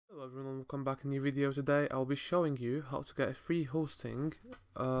Hello everyone, welcome back in a new video. Today I'll be showing you how to get a free hosting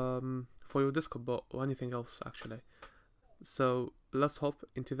for your Discord bot or anything else actually. So let's hop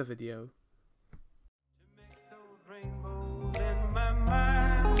into the video.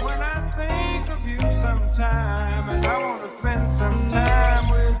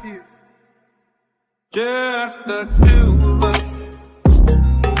 Just the two of us.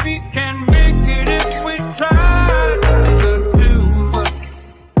 We can make it if we try. Just the two of us.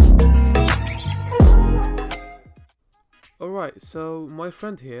 Alright, so my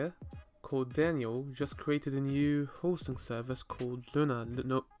friend here called Daniel just created a new hosting service called Lunar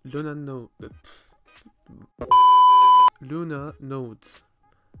Nodes.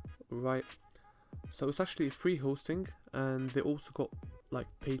 Right. So it's actually free hosting, and they also got like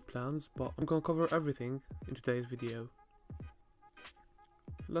paid plans, but I'm gonna cover everything in today's video.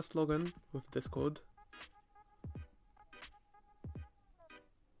 Let's log in with Discord.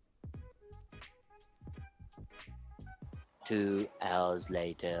 Two hours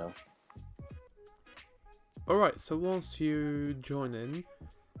later. Alright, so once you join in,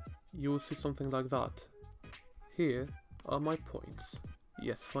 you will see something like that. Here are my points.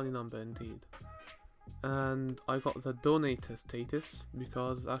 Yes, funny number indeed. And I got the donator status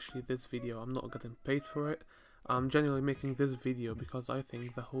because actually this video I'm not getting paid for it. I'm genuinely making this video because I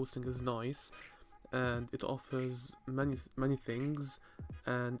think the hosting is nice and it offers many things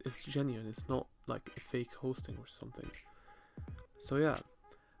and it's genuine. It's not like a fake hosting or something. So yeah,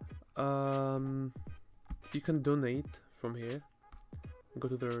 you can donate from here. Go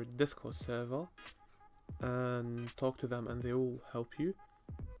to their Discord server and talk to them and they will help you.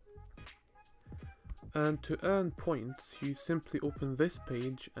 And to earn points, you simply open this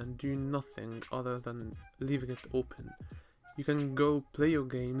page and do nothing other than leaving it open. You can go play your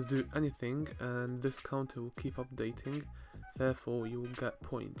games, do anything, and this counter will keep updating, therefore you will get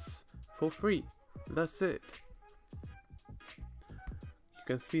points for free. That's it. You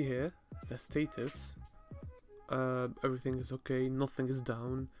can see here the status, everything is okay, nothing is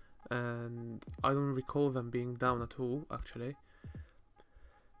down, and I don't recall them being down at all actually.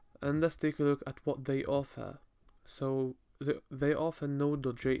 And let's take a look at what they offer. So they offer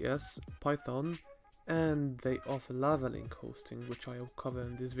Node.Js, Python, and they offer Lavalink hosting, which I will cover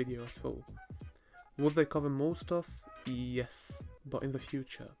in this video as well. Will they cover most stuff? Yes, but in the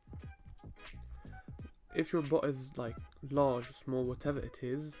future. If your bot is like large, small, whatever it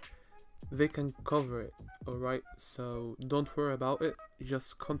is, they can cover it, alright? So don't worry about it,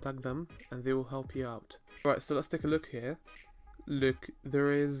 just contact them and they will help you out. Alright, so let's take a look here. Look,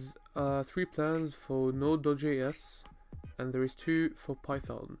 there is 3 plans for Node.js and there is 2 for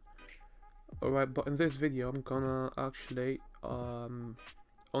Python. Alright, but in this video I'm gonna actually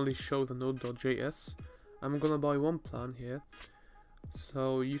only show the Node.js. I'm gonna buy one plan here,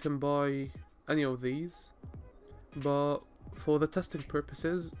 so you can buy any of these, but for the testing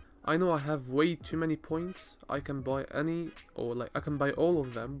purposes, I know I have way too many points. I can buy any, or like I can buy all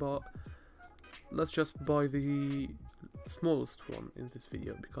of them, but let's just buy the smallest one in this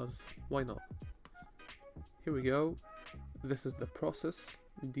video because why not? Here we go. This is the process,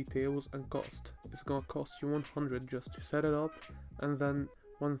 details and cost. It's gonna cost you 100 just to set it up and then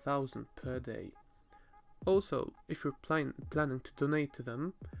 1000 per day. Also, if you're planning to donate to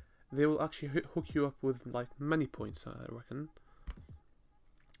them, they will actually hook you up with like many points, I reckon.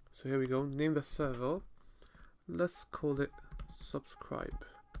 So here we go, name the server. Let's call it subscribe.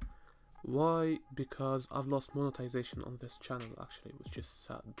 Why? Because I've lost monetization on this channel actually, which is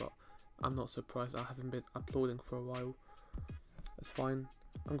sad, but I'm not surprised. I haven't been uploading for a while. It's fine.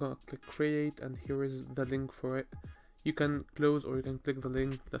 I'm gonna click create and here is the link for it. You can close or you can click the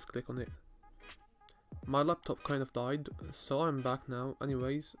link. Let's click on it. My laptop kind of died, so I'm back now.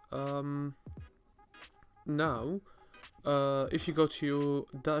 Anyways, now if you go to your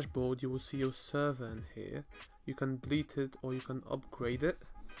dashboard, you will see your server in here. You can delete it or you can upgrade it.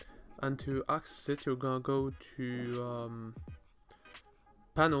 And to access it, you're gonna go to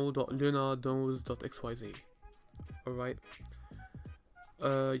panel.lunar.xyz. Alright.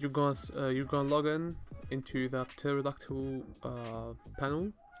 You're gonna log in into that pterodactyl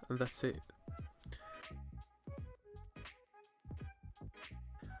panel, and that's it.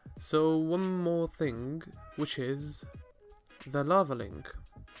 So one more thing, which is the Lavalink.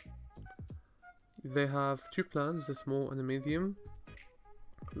 They have 2 plans, the small and the medium.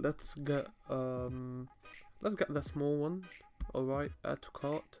 Let's get the small one. Alright, add to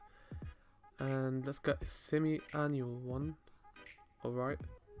cart. And let's get a semi-annual one. Alright.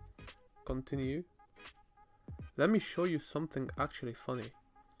 Continue. Let me show you something actually funny.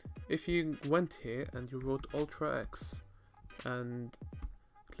 If you went here and you wrote UltraX and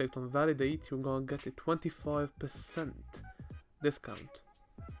clicked on validate, you're gonna get a 25% discount.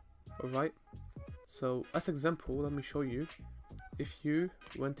 Alright, so as example, let me show you. If you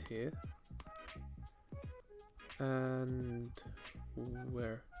went here and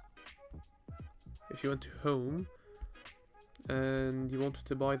if you went to home and you wanted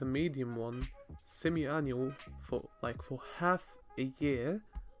to buy the medium one, semi-annual, for half a year,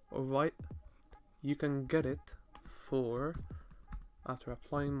 alright, you can get it for, after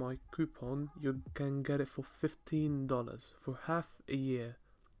applying my coupon, you can get it for $15 for half a year.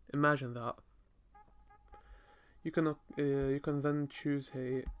 Imagine that. You can then choose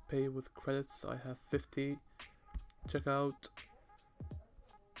a pay with credits. I have 50, checkout,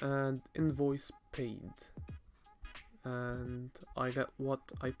 and invoice paid, and I get what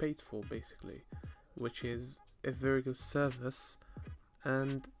I paid for basically, which is a very good service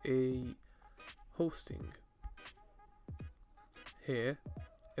and a hosting. Here,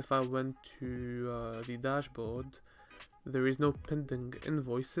 if I went to the dashboard, there is no pending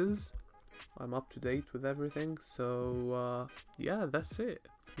invoices. I'm up to date with everything, so yeah, that's it.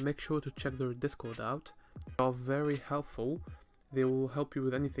 Make sure to check their Discord out. They are very helpful. They will help you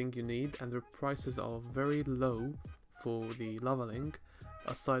with anything you need, and their prices are very low for the Lavalink.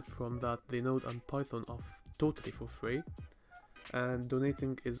 Aside from that, the Node and Python are totally for free, and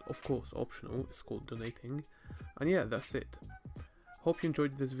donating is of course optional. It's called donating. And yeah, that's it. Hope you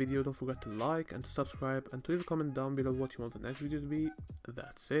enjoyed this video. Don't forget to like and to subscribe and to leave a comment down below what you want the next video to be.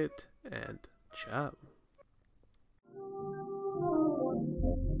 That's it, and ciao.